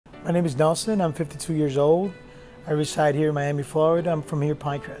My name is Nelson. I'm 52 years old. I reside here in Miami, Florida. I'm from here,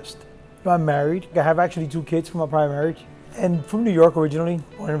 Pinecrest. I'm married. I have actually 2 kids from my prior marriage. And from New York originally,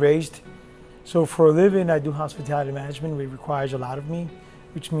 born and raised. So for a living, I do hospitality management, which requires a lot of me,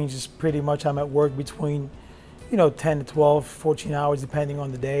 which means it's pretty much I'm at work between, 10 to 12, 14 hours, depending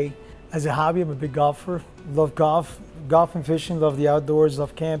on the day. As a hobby, I'm a big golfer. Love golf and fishing, love the outdoors,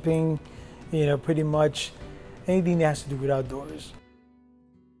 love camping, pretty much anything that has to do with outdoors.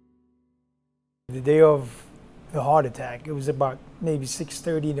 The day of the heart attack, it was about maybe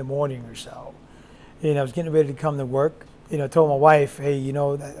 6:30 in the morning or so. I was getting ready to come to work. I told my wife, hey,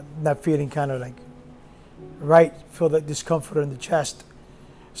 I'm not feeling kind of like right, feel that discomfort in the chest.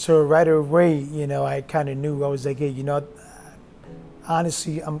 So right away, I kind of knew. I was like, hey,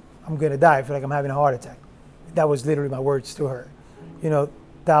 honestly, I'm gonna die. I feel like I'm having a heart attack. That was literally my words to her.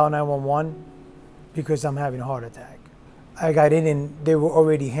 Dial 911 because I'm having a heart attack. I got in and they were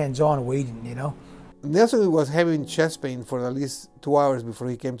already hands-on waiting, Nelson was having chest pain for at least 2 hours before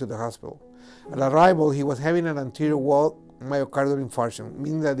he came to the hospital. At arrival, he was having an anterior wall myocardial infarction,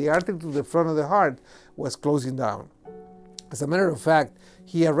 meaning that the artery to the front of the heart was closing down. As a matter of fact,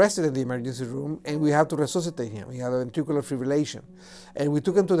 he arrested in the emergency room and we had to resuscitate him. He had a ventricular fibrillation. And we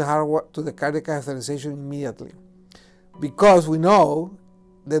took him to the cardiac catheterization immediately. Because we know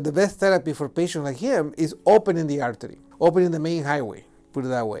that the best therapy for patients like him is opening the artery, opening the main highway, put it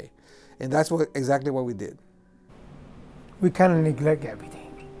that way. And that's exactly what we did. We kind of neglect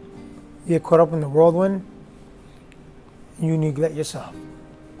everything. You get caught up in the whirlwind, you neglect yourself,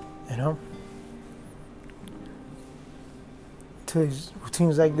 To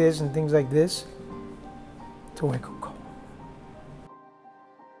routines like this and things like this, to wake up call.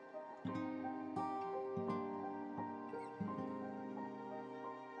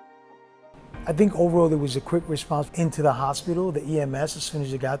 I think overall there was a quick response into the hospital, the EMS, as soon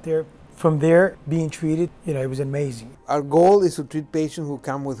as you got there. From there, being treated, it was amazing. Our goal is to treat patients who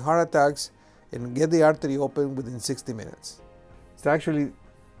come with heart attacks and get the artery open within 60 minutes. It's actually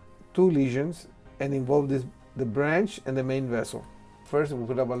 2 lesions and involve the branch and the main vessel. First, we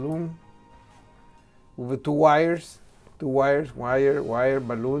put a balloon with 2 wires, wire,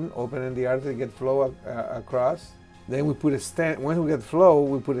 balloon, opening the artery, get flow across. Then we put a stent. Once we get flow,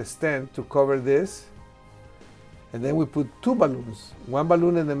 we put a stent to cover this. And then we put 2 balloons, 1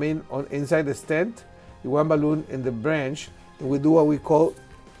 balloon in the main inside the stent, and 1 balloon in the branch, and we do what we call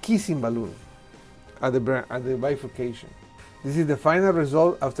kissing balloon at the bifurcation. This is the final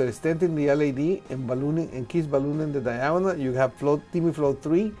result after stenting the LAD and ballooning and kiss ballooning the diagonal. You have TIMI flow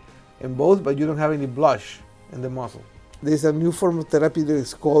 3 in both, but you don't have any blush in the muscle. There's a new form of therapy that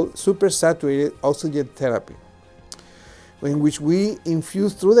is called supersaturated oxygen therapy, in which we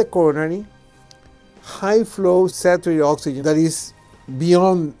infuse through the coronary high flow saturated oxygen that is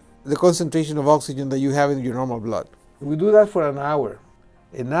beyond the concentration of oxygen that you have in your normal blood. We do that for an hour.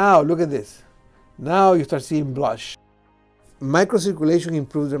 And now, look at this. Now you start seeing blush. Microcirculation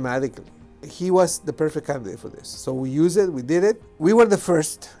improved dramatically. He was the perfect candidate for this. So we used it, we did it. We were the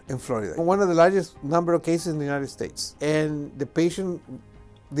first in Florida. One of the largest number of cases in the United States. And the patient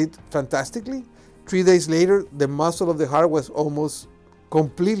did fantastically. 3 days later, the muscle of the heart was almost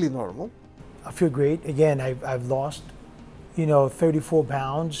completely normal. I feel great. Again, I've lost, 34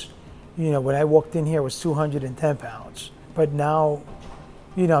 pounds. When I walked in here, I was 210 pounds. But now,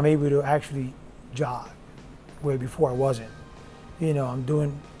 I'm able to actually jog, where before I wasn't. I'm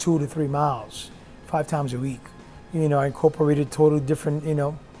doing 2 to 3 miles, 5 times a week. I incorporated totally different,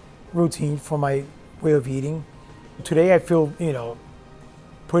 routine for my way of eating. Today I feel,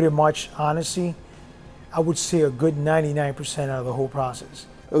 pretty much, honestly, I would say a good 99% out of the whole process.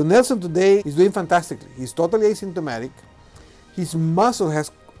 Nelson today is doing fantastically. He's totally asymptomatic. His muscle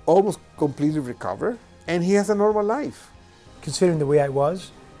has almost completely recovered, and he has a normal life. Considering the way I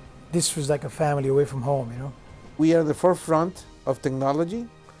was, this was like a family away from home, We are at the forefront of technology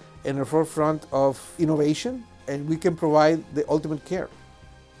and the forefront of innovation, and we can provide the ultimate care.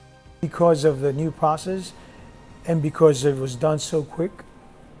 Because of the new process and because it was done so quick,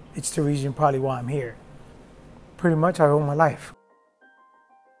 it's the reason probably why I'm here. Pretty much I owe my life.